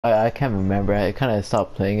I can't remember. I kind of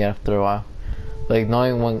stopped playing it after a while. Like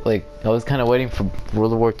knowing when, like I was kind of waiting for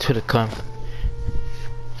World War II to come,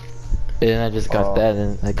 and then I just got that,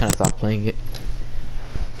 and I kind of stopped playing it.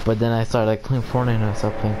 But then I started like playing Fortnite, and I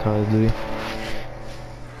stopped playing Call of Duty.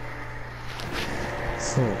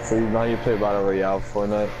 So now you play Battle Royale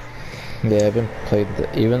Fortnite? Yeah, I haven't played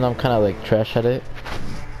the, even though I'm kind of like trash at it.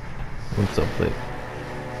 I'm still play.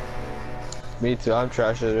 Me too. I'm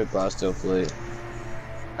trash at it, but I still play it.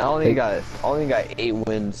 I only Like, got 8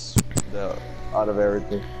 wins out of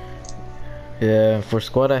everything. yeah, for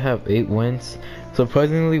squad I have 8 wins.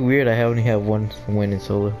 Surprisingly weird, I only have 1 win in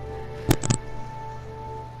solo.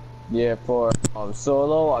 Yeah, for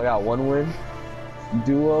solo I got 1 win.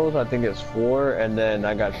 Duos I think it's 4, and then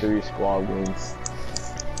I got 3 squad wins.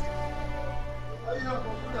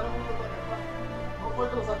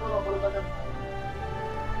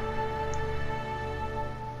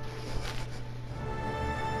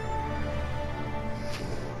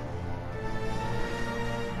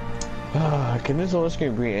 Can this on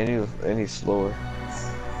screen be any slower?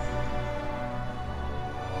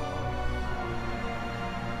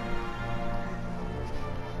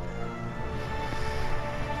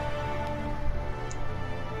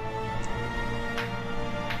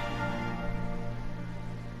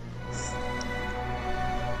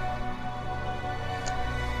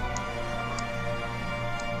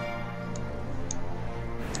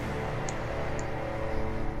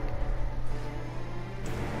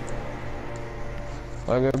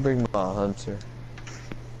 I gotta bring my hunter.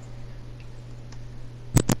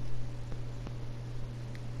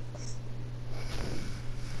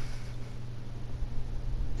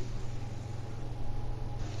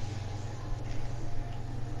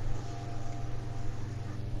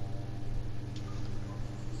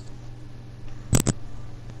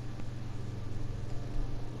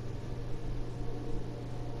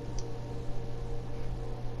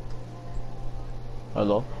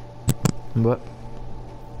 Hello? What?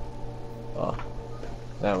 Oh,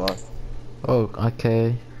 never mind. Oh,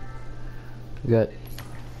 okay. We got.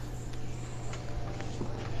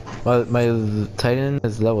 My Titan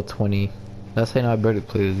is level 20. That's how I know I barely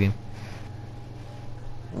play this game.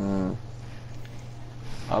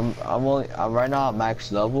 I'm right now at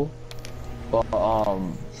max level, but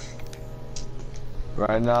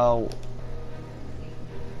right now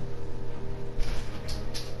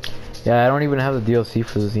Yeah, I don't even have the DLC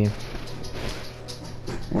for this game.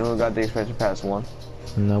 you know got the expansion pass 1.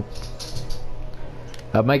 Nope.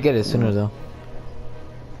 I might get it sooner though.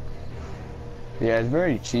 Yeah, it's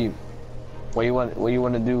very cheap. What you want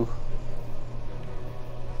to do?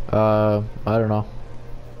 I don't know.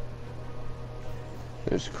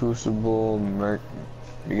 There's Crucible, Merc.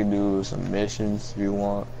 You can do some missions if you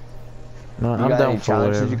want. No, You I'm got down any for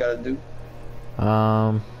challenges you whatever. gotta do?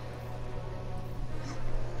 Um,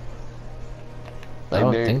 I Like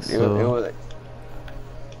don't there, think it so. was.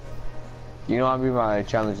 You know what I mean by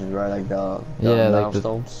challenges, right? Like the Yeah, like the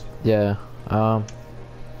milestones. yeah. Um,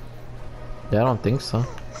 yeah, I don't think so.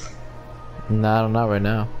 Nah, not right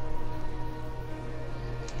now.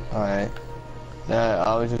 All right. Yeah, I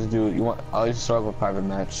always just do. I always start with a private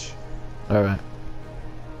match. All right.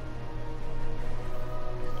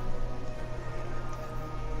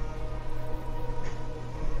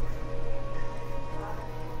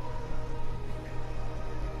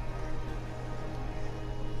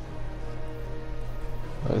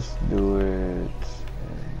 Let's do it.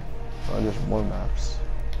 Oh, there's more maps.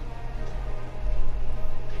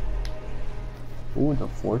 Ooh, the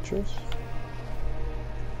fortress.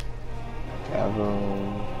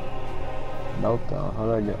 Cavern. Meltdown. How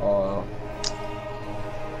do I get? Oh,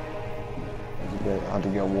 how to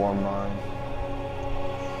get warm mine.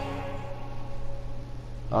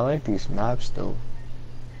 I like these maps though.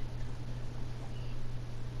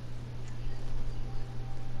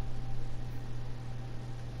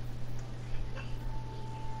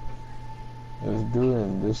 Let's do it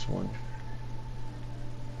in this one.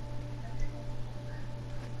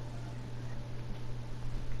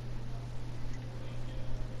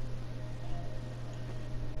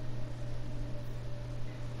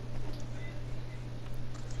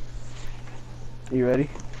 You ready?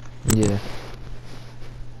 Yeah.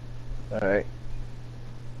 All right.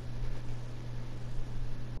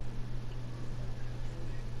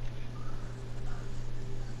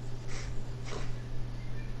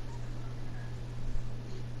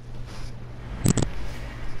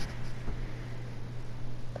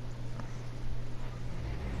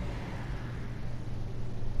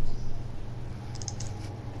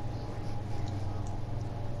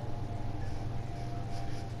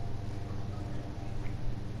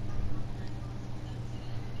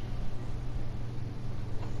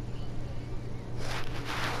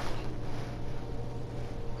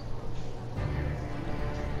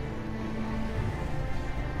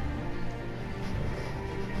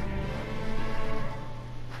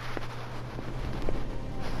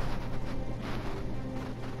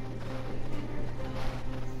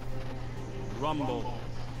 fumble.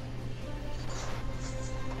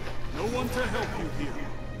 No one to help you here.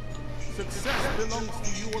 Success belongs to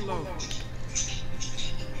you alone.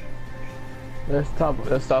 Let's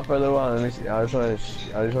stop for a little while. Let me see. I just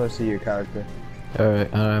want to see your character.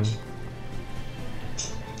 Alright,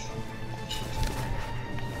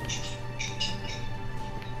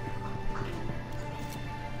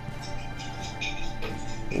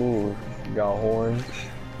 Ooh, you got horns.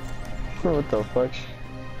 What the fuck?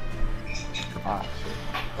 Ah,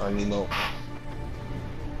 shit. On emote.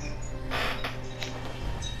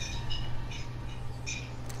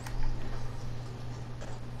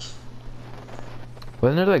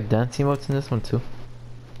 wasn't there like dance emotes in this one too?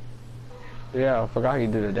 Yeah, I forgot you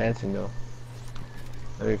did the dancing though.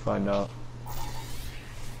 Let me find out.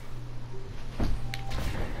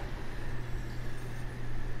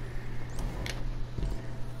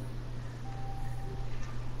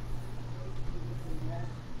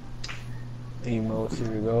 Emotes, here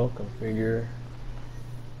we go, configure.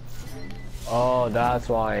 Oh, that's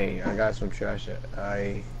why I got some trash.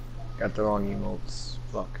 I got the wrong emotes.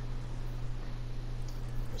 Fuck.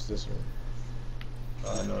 What's this one?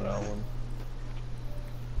 I know that one.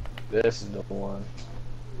 This is the one.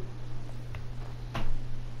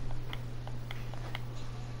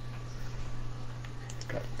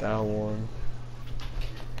 Got that one.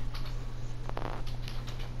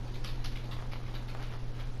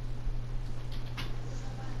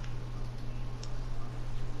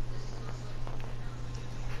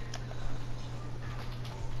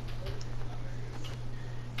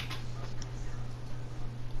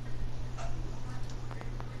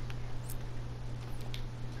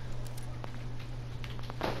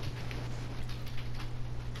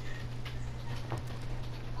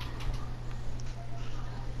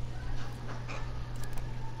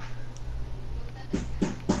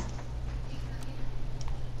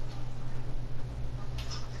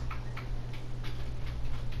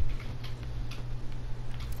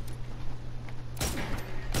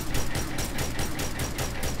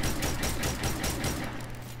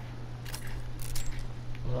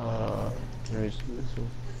 Where's this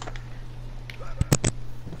one?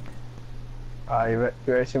 You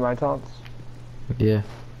ready to see my taunts? Yeah.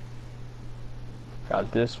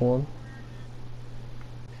 Got this one.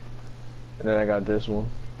 And then I got this one.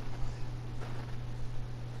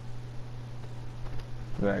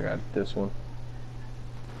 And then I got this one.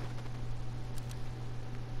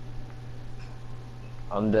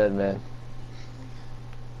 I'm dead, man.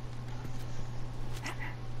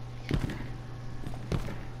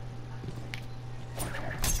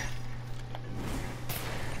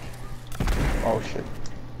 Oh shit.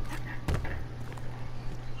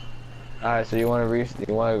 Alright, so you wanna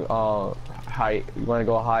hide, you wanna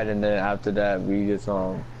go hide, and then after that we just yeah,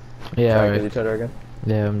 try to right. kill each other again?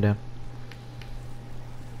 Yeah, I'm down.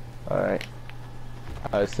 Alright.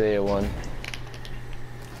 I say it one.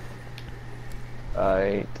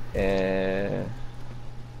 Alright, and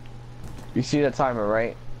you see the timer,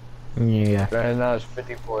 right? Yeah. Right now it's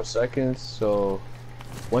 54 seconds, so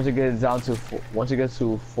once it gets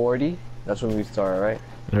to 40, that's when we start, right?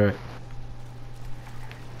 Alright.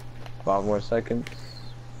 5 more seconds.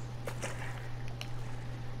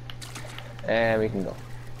 And we can go.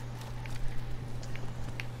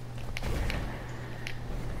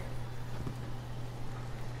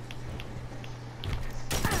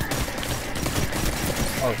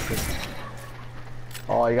 Oh shit.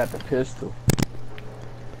 Oh, you got the pistol.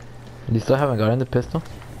 You still haven't gotten the pistol?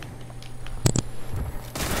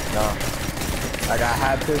 No. Like I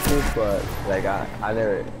had pistols, but like I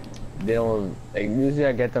never, they don't, like usually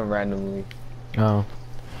I get them randomly. Oh.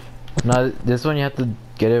 No, this one you have to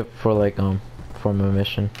get it for like from a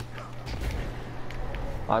mission.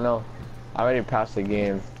 I know. I already passed the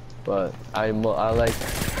game, but I always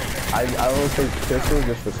take pistols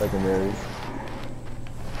just for secondaries.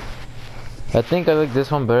 I think I like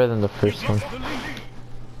this one better than the first one.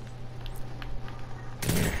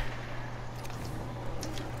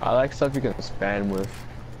 I like stuff you can spam with.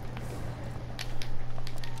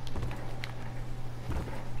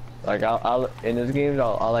 Like I'll in this game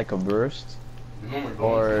I like a burst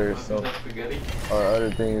or some or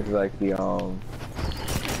other things like the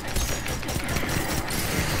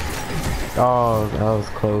Oh, that was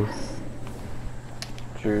close.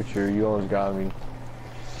 True, you almost got me.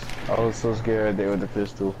 I was so scared there with the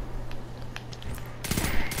pistol.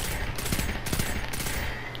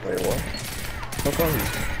 Wait, what? Look on me.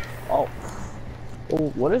 Oh,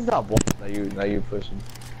 what is that ball that you pushing?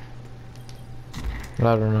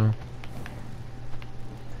 I don't know.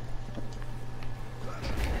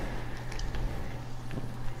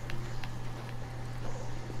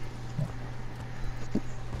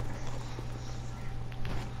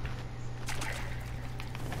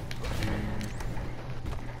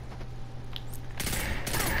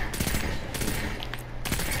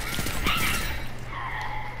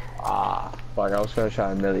 Fuck, I was gonna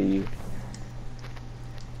try and melee you.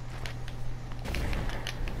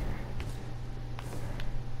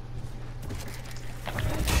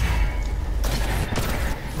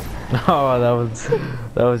 Oh,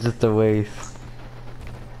 that was just a waste.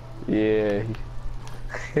 Yeah.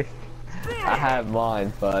 I had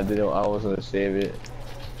mine, but I wasn't gonna save it.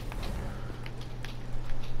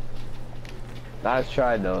 Nice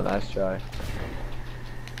try though, nice try.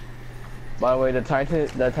 By the way, the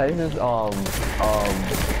Titan's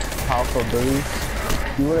powerful abilities,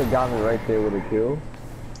 he would have got me right there with a kill.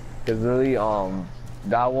 Cause really,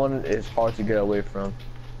 that one is hard to get away from.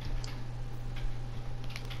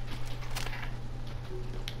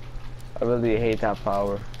 I really hate that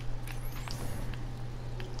power.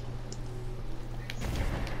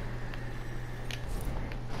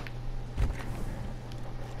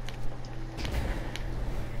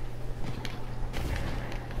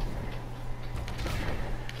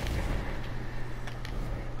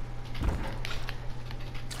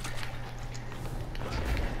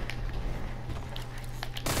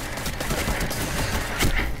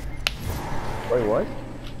 Wait, what?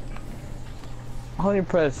 I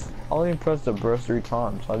only pressed the burst 3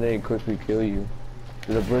 times. How did it quickly kill you?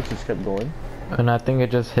 Did the burst just kept going? And I think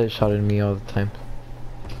it just hit shotted me all the time.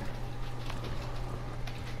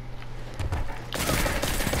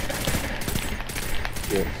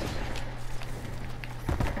 Yeah.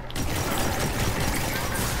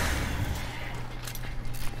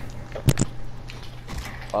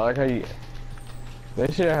 I like how you.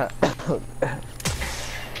 Make sure I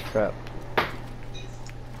crap.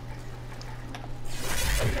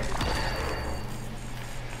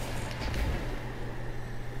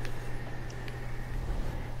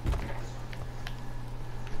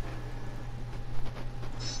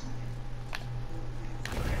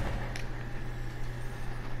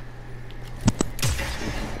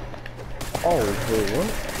 Oh, wait, what?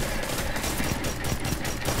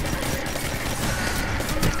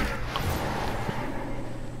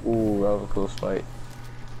 Ooh, that was a close fight.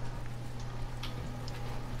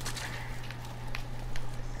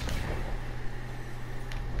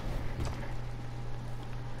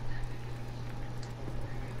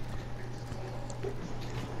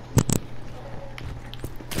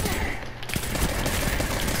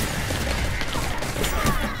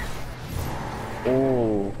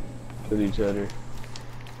 Oh, to each other.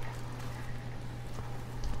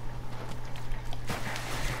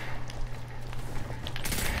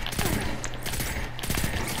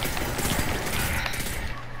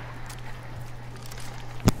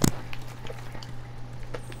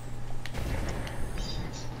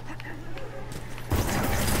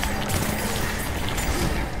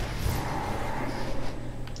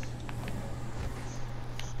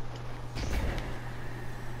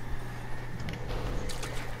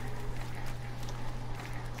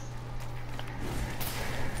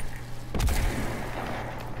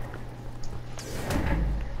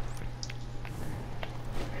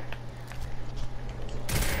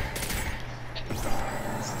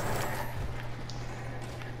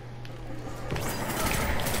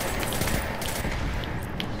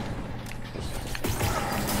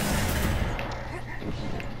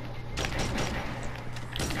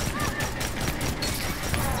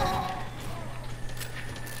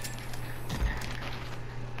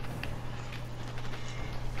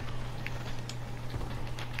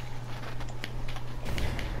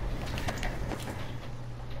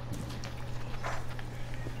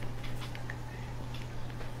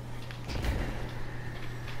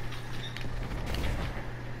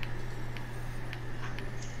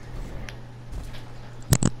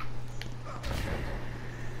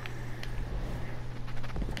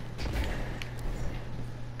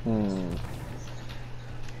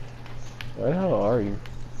 Where the hell are you?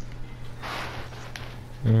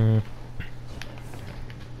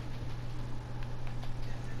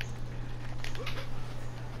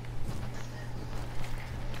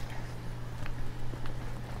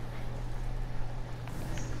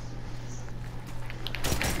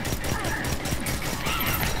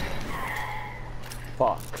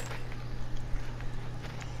 Fuck.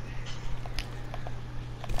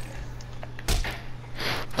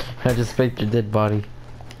 I just spanked your dead body.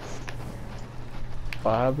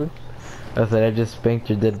 What happened? I said I just spanked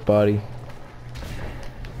your dead body.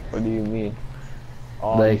 What do you mean?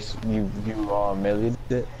 Oh, Like you meleeed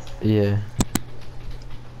it? yeah.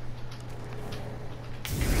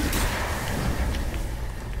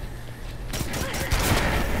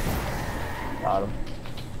 Got him.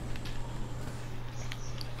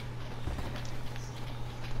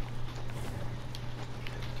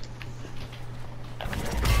 I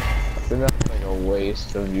think that's like a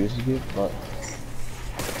waste of using it, but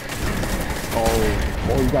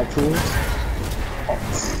Oh, you got tools? Oh.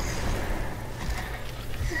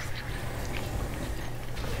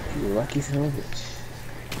 You lucky son of a bitch.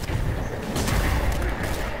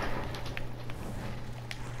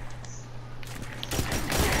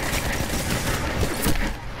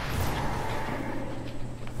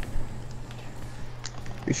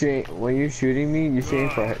 You should, when you're shooting me, you should aim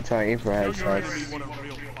for, try to aim for headshots.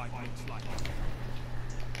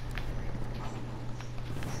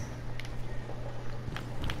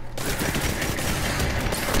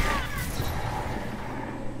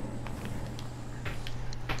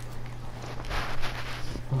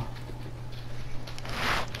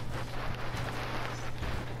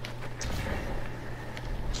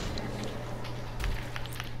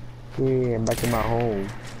 Yeah, I'm back in my home.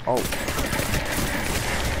 Oh.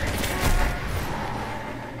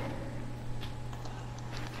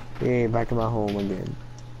 Yeah, back in my home again.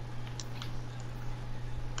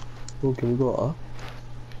 Oh, can we go up?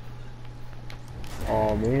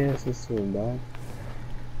 Oh man, it's just so bad.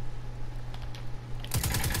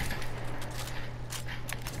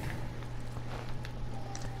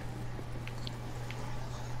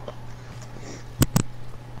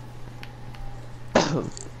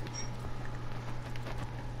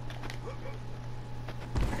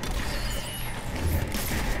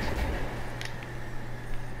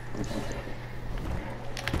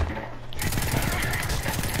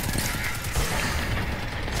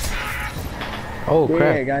 Oh Yeah,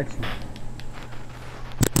 crap. I got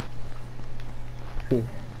you.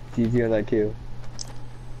 GG on that kill.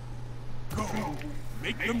 Go,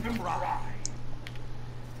 make them cry.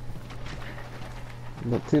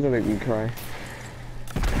 No, please don't make me cry.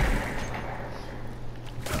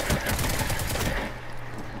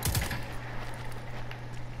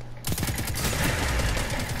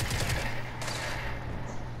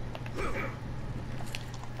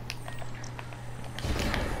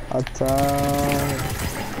 Attack!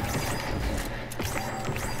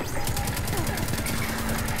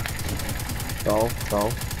 Go,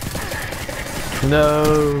 go.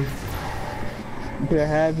 No. You could have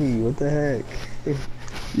had me, what the heck?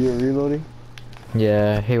 You were reloading?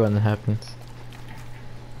 Yeah, I hate when that happens.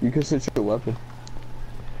 You could switch your weapon.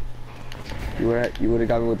 You would have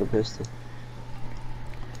got me with the pistol.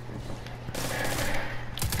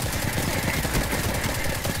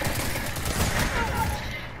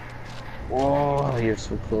 Oh, you're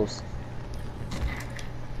so close.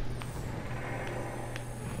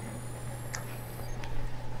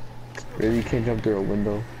 Really, you can't jump through a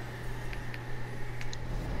window.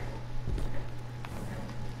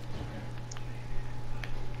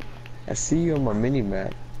 I see you on my mini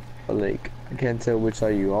map, but like I can't tell which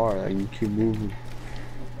side you are. Like you keep moving.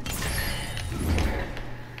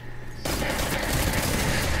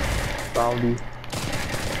 Found you.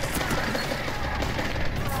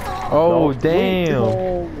 Oh No, damn. wait,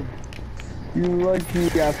 no. You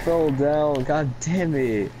lucky I fell down. God damn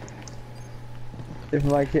it. If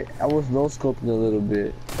like I was no scoping a little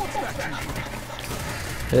bit.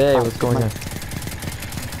 Hey, what's going on?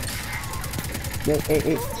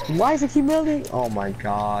 Hey. Why is it keep melting? Oh my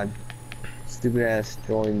god. Stupid ass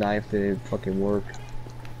throwing knife didn't fucking work.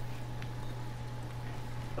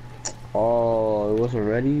 Oh, it wasn't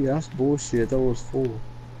ready? That's bullshit. I thought it was full.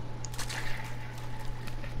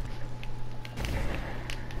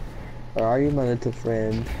 Where are you, my little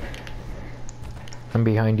friend? I'm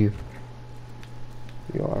behind you.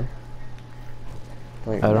 You are.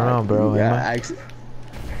 Wait, I don't know, bro. Yeah, Am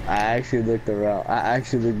I actually looked around. I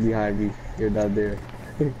actually looked behind me. You're not there.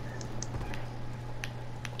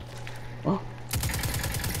 Oh.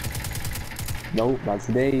 Nope, not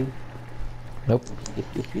today. Nope.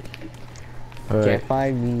 Alright. Can't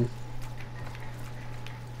find me.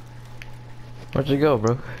 Where'd you go,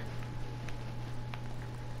 bro?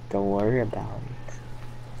 Don't worry about it.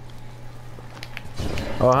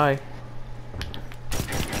 Oh, hi.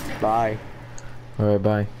 Bye. Alright,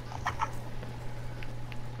 bye.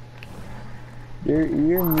 You're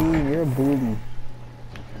mean. You're a bully.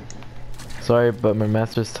 Sorry, but my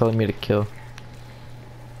master's telling me to kill.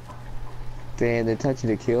 Damn, they taught you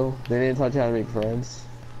to kill. They didn't teach you how to make friends.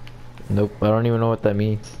 Nope, I don't even know what that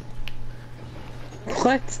means.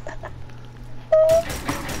 What?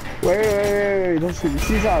 wait. Don't shoot.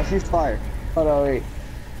 She's out. She's fired. Hold on, wait.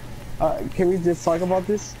 Can we just talk about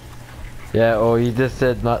this? Yeah, oh, you just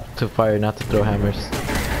said not to fire, not to throw hammers.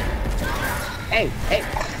 Hey.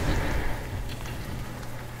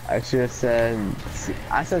 I should have said.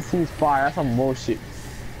 I said she's fired. That's some bullshit.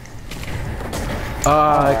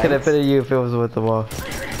 Ah, I could have hit you if it was with the wall.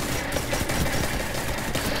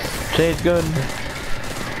 Change gun.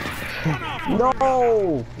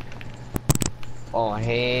 No. Oh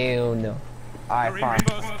hell no. Alright, You're fine. in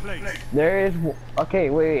first place. There is. Okay,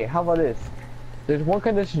 wait. How about this? There's one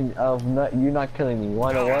condition of you not killing me. You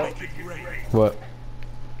wanna know what? Making rain. What?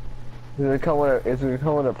 It's gonna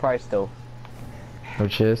come with a price though.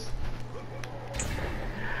 Which is?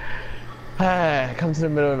 Come to the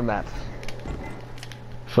middle of the map.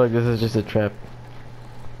 I feel like this is just a trap.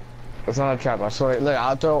 It's not a trap. I swear. Look,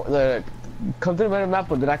 I'll throw. Look, come to the middle of the map,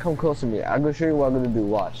 but then I come close to me. I'm gonna show you what I'm gonna do.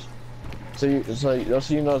 Watch. So you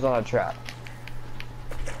know it's not a trap.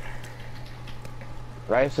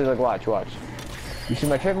 Right? So like, watch. You see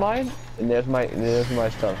my trip mine, and there's my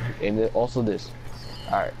stuff, and then also this.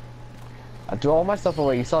 All right. I threw all my stuff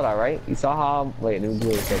away. You saw that, right? You saw how? Wait, let me blow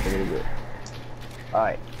this up a little bit. All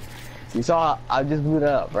right. You saw how I just blew that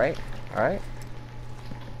up, right? All right.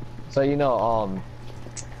 So you know,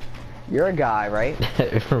 you're a guy, right?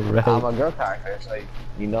 Right. I'm a girl character, so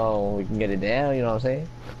you know we can get it down. You know what I'm saying?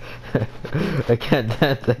 I can't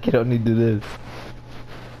dance. I can only do this.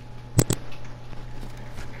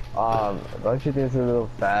 Don't you think it's a little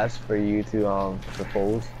fast for you to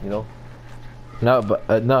propose? You know? No,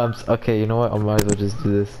 but no. Okay. You know what? I might as well just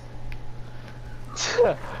do this.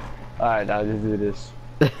 All right, now just do this.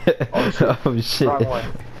 Oh shit! Wrong one.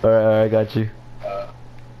 Alright, I got you.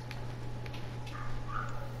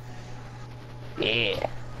 Yeah.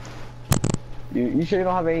 You sure you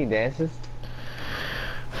don't have any dances?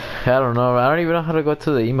 I don't know. I don't even know how to go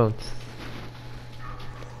to the emotes.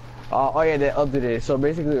 Oh yeah, they updated it. So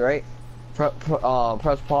basically, right? Press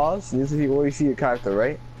pause. You see where you see your character,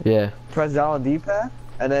 right? Yeah. Press down on D-pad,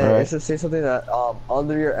 and then it should say something that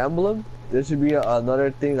under your emblem there should be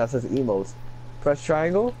another thing that says emotes. Press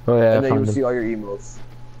triangle, Oh yeah. and I then found you'll see them. all your emotes.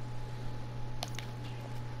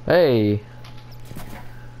 Hey.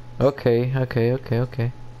 Okay. I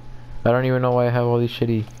don't even know why I have all these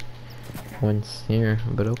shitty ones here,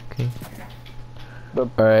 but okay. But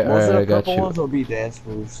Alright, most of I the got purple you. ones will be dance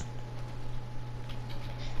moves.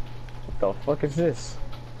 What the fuck is this?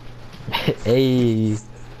 Hey.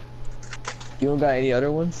 You don't got any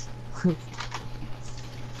other ones?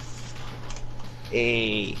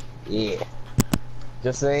 Hey, yeah.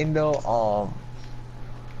 Just saying though,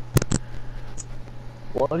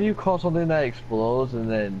 what do you call something that explodes and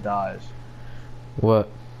then dies? What?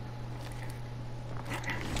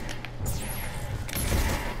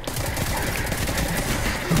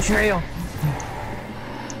 Betrayal!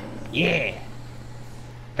 Yeah!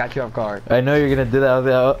 Got you off guard. I know you're gonna do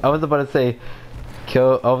that. I was about to say,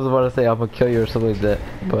 kill. I was about to say I'm gonna kill you or something like that,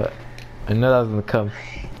 but I know that was gonna come.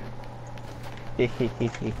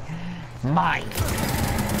 Mine!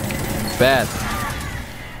 Bad.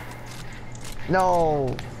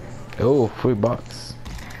 No! Oh, free box.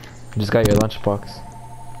 You just got your lunch box.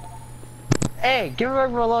 Hey, give me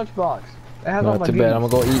back my lunchbox. I have all Not my too bad. I'm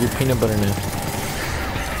goodies. gonna go eat your peanut butter now.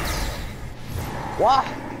 What?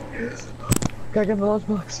 Gotta get my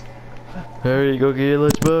lunchbox. Hurry, go get your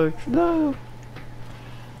lunch box. No.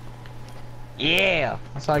 Yeah!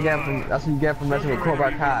 That's what you get from messing with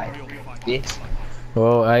Cobra Kai. Bitch.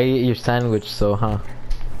 Well, I ate your sandwich, so huh?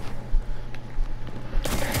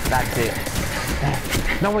 That's it.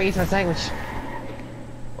 No one eats my sandwich.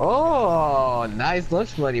 Oh, nice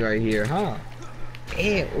lunch money right here, huh?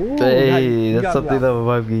 Hey, ooh, Hey, you that's got- something that my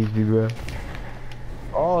mom gave me, bro.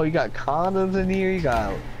 Oh, you got condoms in here. You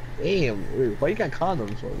got. Damn, wait, why you got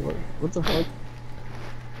condoms for? What the fuck?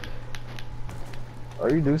 Are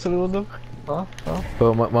you doing something with them? Huh? Huh?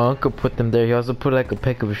 Well, my uncle put them there. He also put like a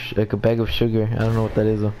bag of sugar. I don't know what that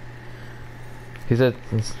is though. He said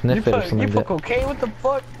sniff it or something You like put that. cocaine? What the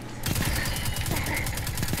fuck?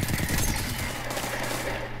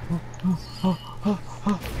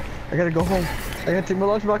 I gotta go home. I gotta take my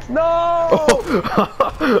lunchbox. No!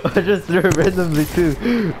 I just threw it randomly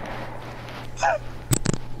too.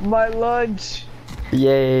 My lunch!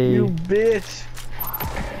 Yay! You bitch!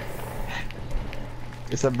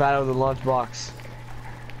 It's a battle of the lunchbox.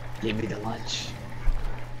 Give me the lunch.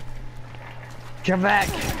 Come back!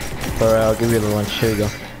 Alright, I'll give you the lunch. Here you go.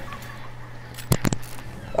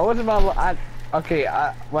 I wasn't about okay,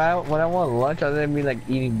 when I want lunch, I didn't mean like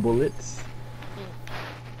eating bullets.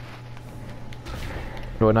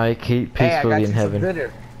 Well, now you can eat Hey, I got peacefully you in some heaven.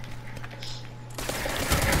 dinner.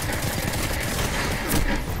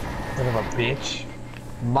 Son of a bitch.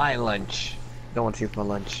 My lunch. No one takes my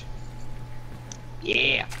lunch.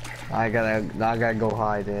 Yeah. Now I gotta go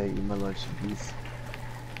hide there, eat my lunch in peace.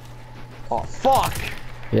 Oh fuck!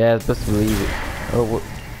 Yeah, it's supposed to leave it. Oh, what?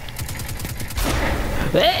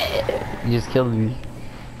 You just killed me.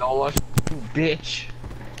 No lunch, bitch.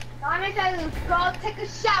 I'm gonna tell you to go take a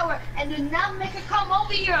shower and do not make her come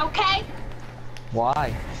over here, okay?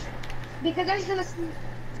 Why? Because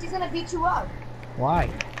she's gonna beat you up. Why?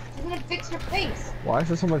 She's gonna fix your face. Why is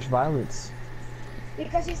there so much violence?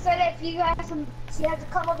 Because she said if you have some, she has to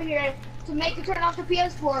come over here to make you turn off the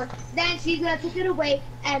PS4. Then she's gonna take it away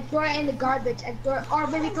and throw it in the garbage and or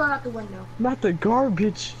maybe throw it out the window. Not the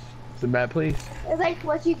garbage. It's a bad place. It's like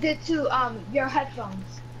what she did to your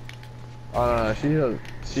headphones.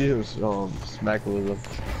 She was smack with them.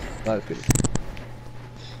 Not good.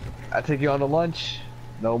 I take you on to lunch.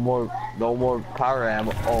 No more power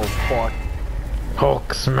ammo. Oh fuck.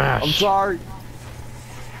 Hulk smash. I'm sorry.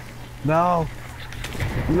 No.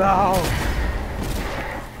 No.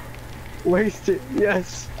 Waste it.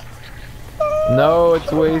 Yes. No,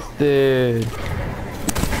 it's wasted.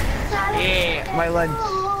 Yeah, my lunch.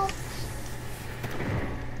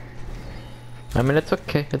 I mean, it's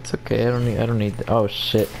okay. It's okay. I don't need. Oh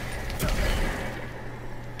shit.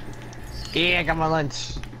 Yeah, I got my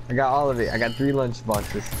lunch. I got all of it. I got 3 lunch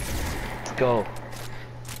boxes. Let's go.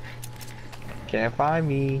 Can't find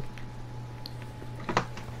me.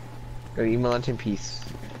 Go eat my lunch in peace.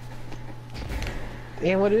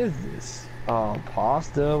 Damn, what is this?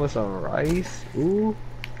 Pasta with some rice. Ooh.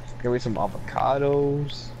 Give me some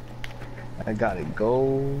avocados. I gotta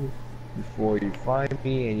go before you find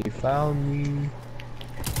me, and you found me.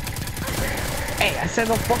 Hey, I said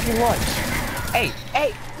no fucking lunch. Hey,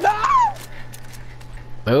 no!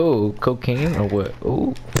 Oh, cocaine or what?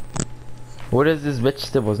 Oh. What is this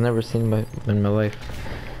vegetables? Never seen in my life.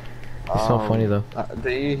 It's so funny though.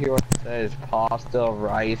 Do you hear what it says? Pasta,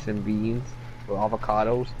 rice, and beans with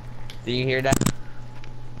avocados. Do you hear that?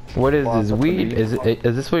 What is this? Weed? Is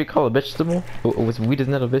this what you call a vegetable? Weed is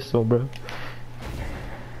not a vegetable, bro.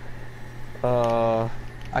 I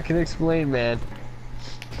can explain, man.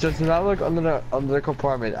 Just not look under the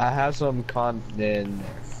compartment. I have some content.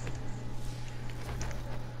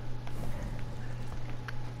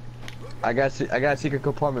 I got a secret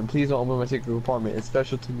compartment. Please don't open my secret compartment. It's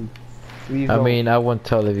special to me. Please don't. I mean, I won't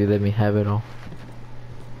tell if you let me have it all.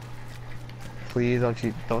 Please don't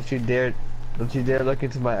you dare look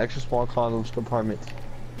into my extra small condoms compartment.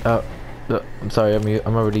 Oh, I'm sorry.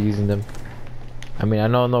 I'm already using them. I mean, I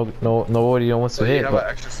know nobody wants to hit, but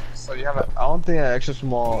I don't think an extra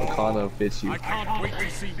small condom fits you. I can't wait to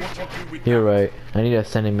see what you do with you're right. I need a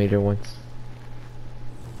centimeter once.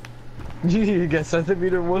 You get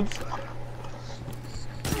centimeter once?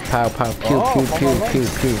 Pow pow pew pew pew pew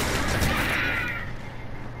pew.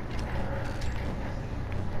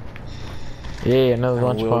 Yeah, another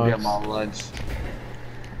lunch I will box. get my lunch.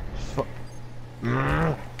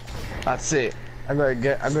 That's it. I'm gonna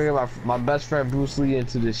get my best friend Bruce Lee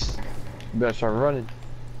into this. You better start running.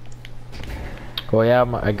 Oh yeah,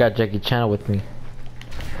 I got Jackie Chan with me.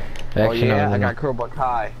 Actually, oh yeah, no, I no. got Cobra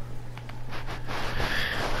Kai.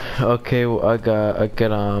 Okay, well, I got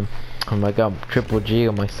Triple G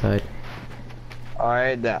on my side.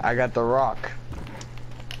 Alright, I got The Rock.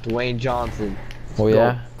 Dwayne Johnson. Oh Let's go.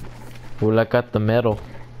 yeah? Well, I got the medal.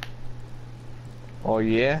 Oh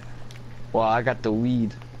yeah? Well, I got the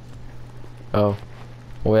weed. Oh.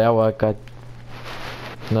 Well, yeah, well, I got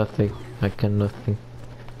nothing. I got nothing.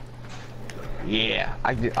 Yeah.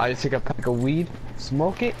 I just take a pack of weed,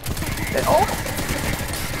 smoke it, and oh!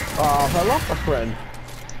 Hello, my friend.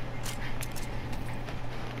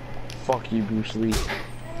 Fuck you, Bruce Lee.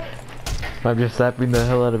 I'm just slapping the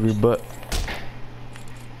hell out of your butt.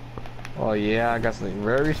 Oh yeah, I got something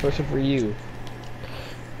very special for you.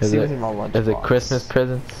 Is See it, what's in my lunch is it box. Christmas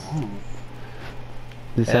presents?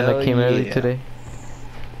 The Santa Hell came early yeah. today?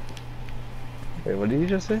 Wait, what did you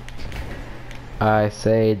just say? I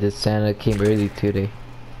say the Santa came early today.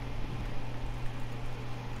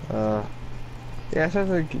 Yeah, it sounds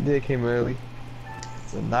like they came early.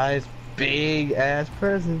 It's a nice big ass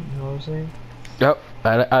present, you know what I'm saying? Yep,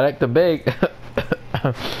 I like the big.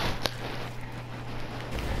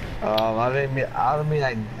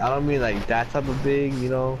 I don't mean like that type of big, you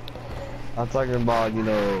know. I'm talking about, you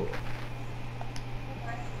know,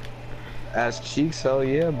 ass cheeks. Hell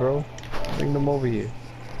yeah, bro. Bring them over here.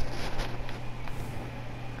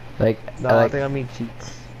 Like, No, I think I mean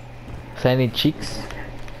cheeks. Sandy cheeks.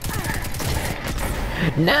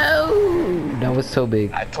 No, that was so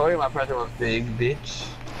big. I told you my present was big, bitch.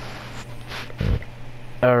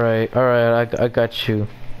 All right, I got you.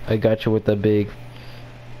 I got you with the big.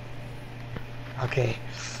 Okay,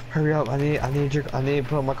 hurry up. I need to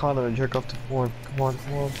put on my condom and jerk off to porn. Come on.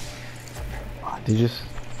 Did you just?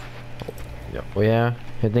 Oh yeah.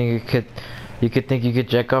 You think you could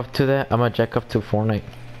jack off to that? I'm gonna jack off to Fortnite.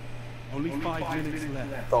 Only 5 minutes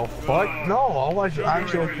left. The fuck? No, I watch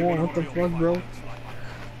actual porn. What the fuck, bro?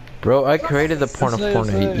 Bro, I created the porn of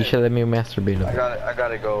Fortnite. You should let me masturbate. I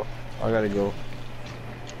gotta go. I gotta go.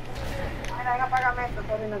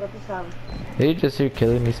 Are you just here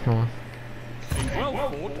killing me, Small? Well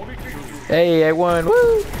fought victory. Hey, I won!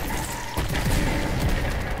 Woo!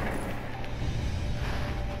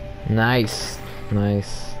 Nice,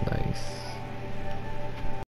 nice, nice.